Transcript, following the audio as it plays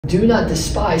Do not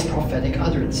despise prophetic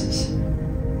utterances.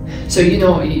 So,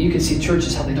 you can see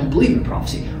churches how they don't believe in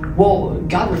prophecy. Well,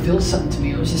 God revealed something to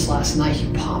me. It was just last night.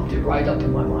 He popped it right up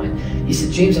in my mind. He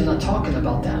said, James, I'm not talking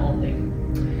about that only.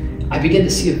 I began to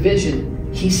see a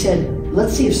vision. He said,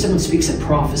 let's see if someone speaks a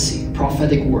prophecy,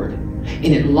 prophetic word, and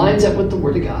it lines up with the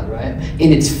word of God, right?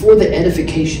 And it's for the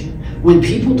edification. When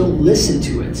people don't listen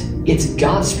to it, it's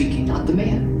God speaking, not the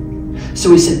man.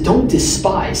 So he said, don't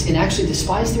despise. And actually,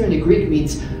 despise there in the Greek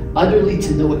means utterly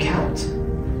to no account.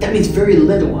 That means very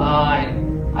little. I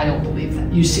don't believe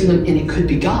that. You see them, and it could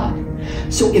be God.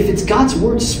 So if it's God's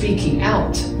word speaking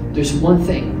out, there's one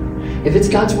thing. If it's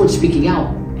God's word speaking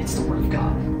out, it's the word of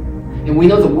God. And we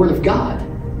know the word of God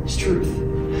is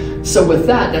truth. So with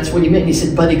that, that's what he meant. He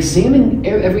said, but examine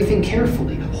everything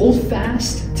carefully. Hold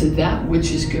fast to that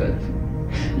which is good.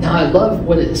 Now, I love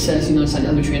what it says, inside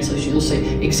other translations. It'll say,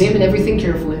 examine everything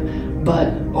carefully,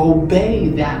 but obey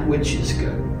that which is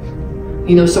good.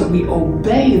 So we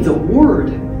obey the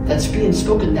word that's being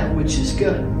spoken, that which is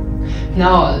good.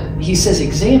 Now, he says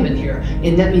examine here,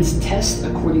 and that means test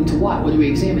according to what? What do we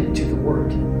examine? To the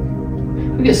word.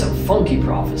 We get some funky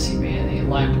prophecy, man. They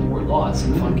line up with the word law. It's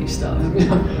some funky stuff.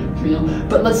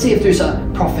 But let's say if there's a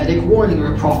prophetic warning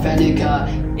or a prophetic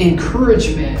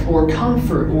encouragement or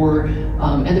comfort or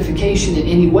edification in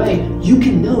any way, you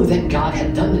can know that God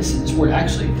had done this in his word.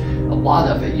 Actually, a lot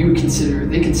of it,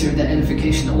 they consider that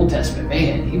edification in the Old Testament.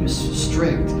 Man, he was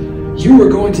strict. You were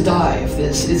going to die if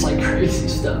this. It's like crazy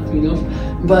stuff,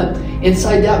 But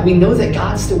inside that, we know that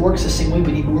God still works the same way,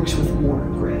 but he works with more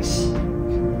grace.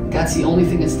 That's the only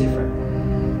thing that's different,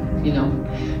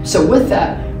 So with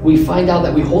that, we find out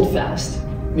that we hold fast.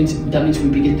 That means we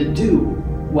begin to do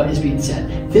what is being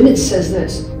said. Then it says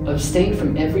this, abstain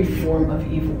from every form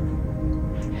of evil.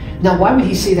 Now, why would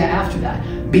he say that after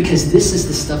that? Because this is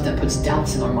the stuff that puts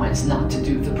doubts in our minds not to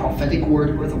do the prophetic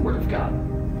word or the word of God.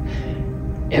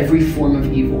 Every form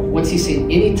of evil. What's he saying?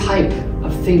 Any type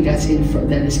of thing that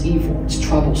is evil. It's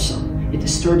troublesome. It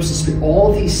disturbs the spirit.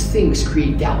 All these things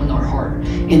create doubt in our heart.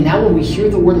 And now when we hear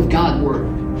the word of God,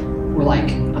 we're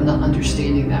like, I'm not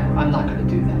understanding that. I'm not going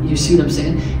to do that. You see what I'm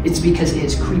saying? It's because it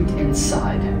has creeped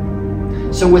inside.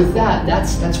 So with that,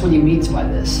 that's what he means by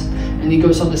this. And he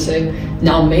goes on to say,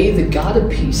 now may the God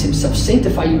of peace himself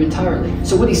sanctify you entirely.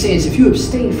 So what he's saying is if you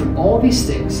abstain from all these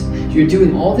things, you're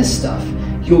doing all this stuff,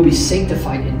 you will be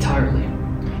sanctified entirely.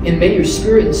 And may your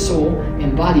spirit and soul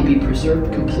and body be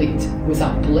preserved complete,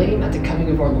 without blame at the coming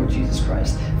of our Lord Jesus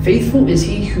Christ. Faithful is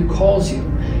he who calls you,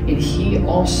 and he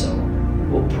also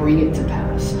will bring it to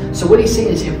pass. So what he's saying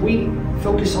is if we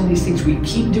focus on these things, we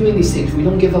keep doing these things, we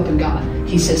don't give up on God,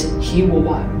 he says he will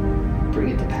what? Bring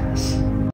it to pass.